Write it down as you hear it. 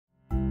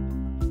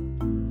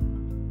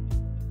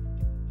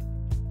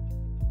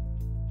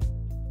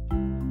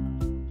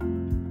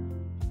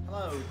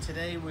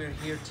Today we're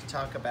here to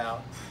talk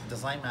about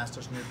Design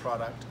Master's new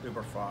product,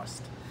 Uberfrost.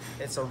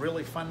 It's a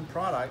really fun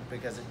product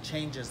because it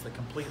changes the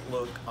complete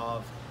look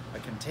of a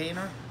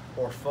container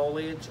or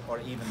foliage or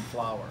even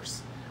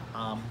flowers.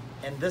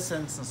 In this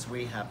instance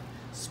we have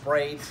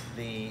sprayed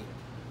the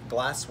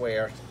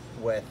glassware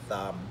with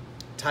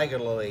Tiger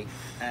Lily,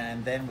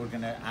 and then we're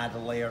going to add a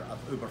layer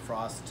of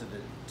Uberfrost to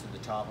the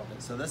top of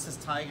it. So this is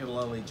Tiger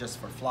Lily just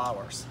for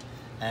flowers,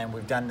 and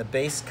we've done the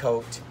base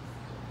coat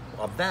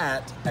of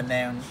that, and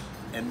then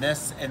in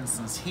this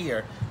instance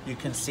here you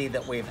can see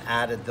that we've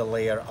added the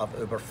layer of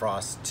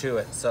Uberfrost to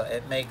it, so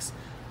it makes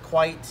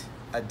quite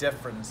a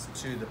difference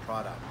to the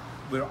product.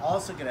 We're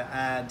also going to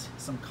add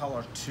some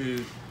color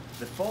to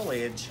the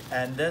foliage,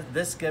 and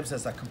this gives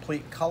us a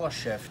complete color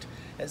shift.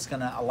 It's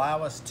going to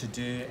allow us to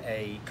do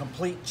a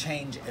complete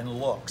change in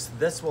looks.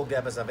 This will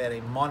give us a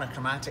very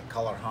monochromatic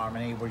color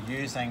harmony. We're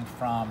using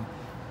from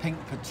Pink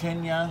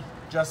Petunia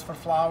just for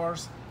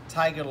flowers,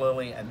 Tiger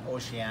Lily, and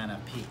Oceana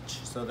Peach.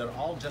 So they're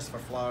all just for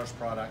flowers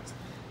products.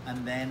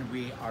 And then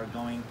we are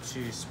going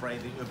to spray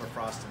the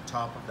Uberfrost on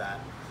top of that.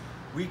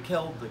 We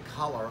killed the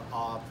color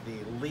of the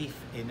leaf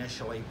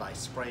initially by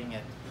spraying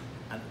it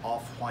an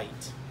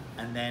off-white.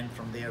 And then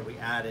from there we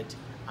added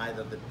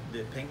either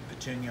the Pink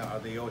Petunia or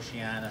the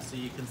Oceana. So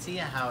you can see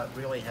how it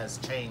really has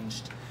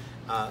changed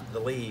the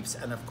leaves.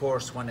 And of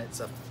course, when it's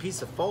a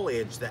piece of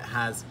foliage that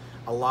has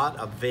a lot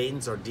of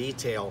veins or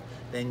detail,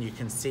 then you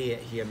can see it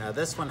here. Now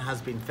this one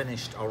has been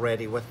finished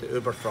already with the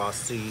Uberfrost,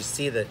 so you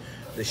see the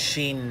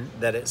sheen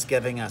that it's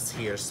giving us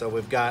here. So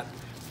we've got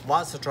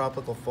lots of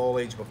tropical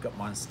foliage. We've got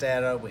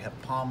Monstera, we have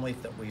palm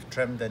leaf that we've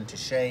trimmed into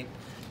shape.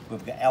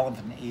 We've got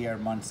elephant ear,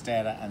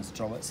 Monstera, and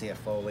Strelitzia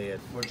foliage.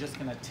 We're just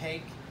gonna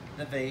take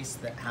the vase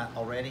that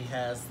already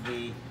has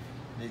the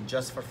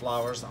just for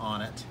flowers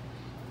on it,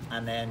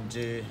 and then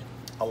do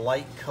a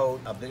light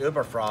coat of the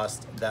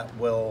Uberfrost that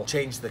will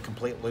change the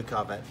complete look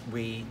of it.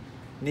 We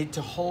need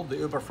to hold the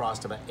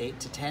Uberfrost about 8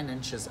 to 10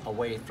 inches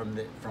away from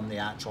the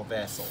actual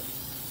vessel.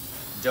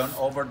 Don't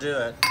overdo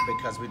it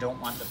because we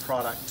don't want the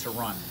product to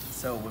run.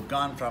 So we've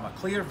gone from a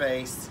clear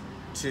vase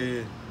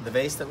to the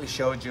vase that we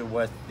showed you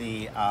with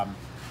the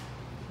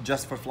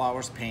just for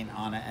flowers paint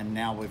on it, and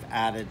now we've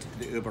added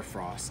the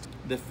Uberfrost.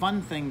 The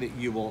fun thing that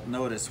you will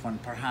notice when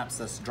perhaps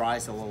this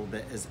dries a little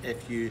bit is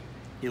if you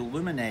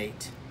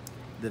illuminate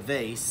the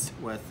vase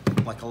with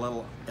like a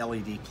little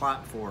LED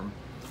platform,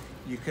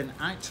 you can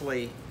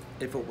actually,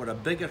 if it were a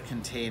bigger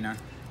container,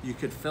 you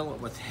could fill it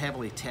with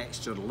heavily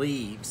textured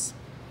leaves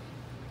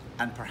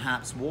and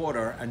perhaps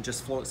water and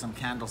just float some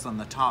candles on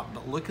the top.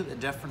 But look at the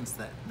difference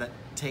that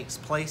takes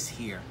place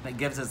here. It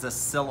gives us a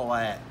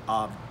silhouette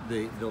of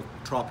the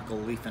tropical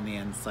leaf in the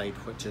inside,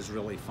 which is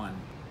really fun.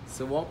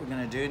 So what we're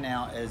gonna do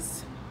now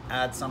is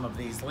add some of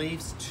these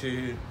leaves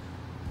to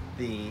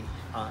the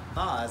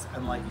vase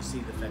and let you see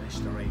the finished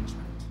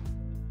arrangement.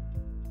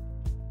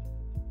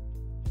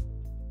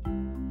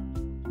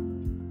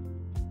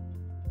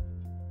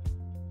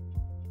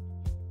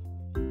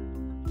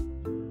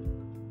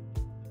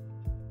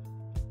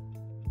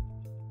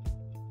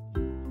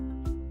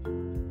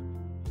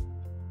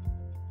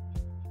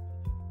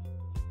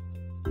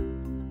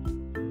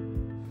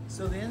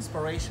 So the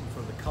inspiration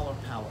for the color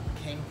palette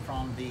came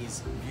from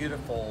these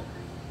beautiful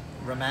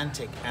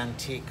romantic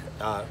antique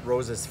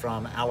roses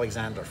from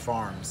Alexander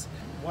Farms.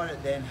 What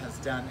it then has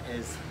done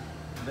is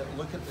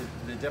look at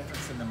the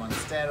difference in the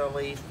Monstera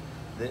leaf,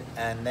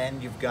 and then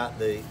you've got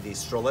the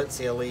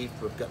Strelitzia leaf,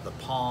 we've got the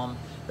palm.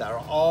 There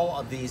are all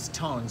of these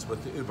tones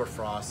with the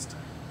Uberfrost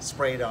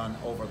sprayed on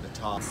over the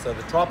top. So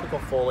the tropical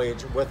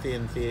foliage with the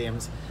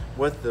anthuriums,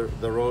 with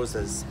the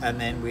roses, and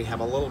then we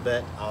have a little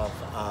bit of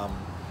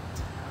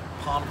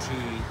palm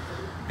tree,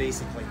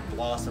 basically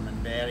blossom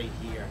and berry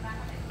here,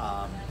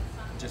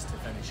 just to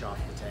finish off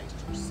the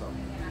textures. So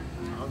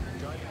I hope you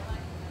enjoyed it.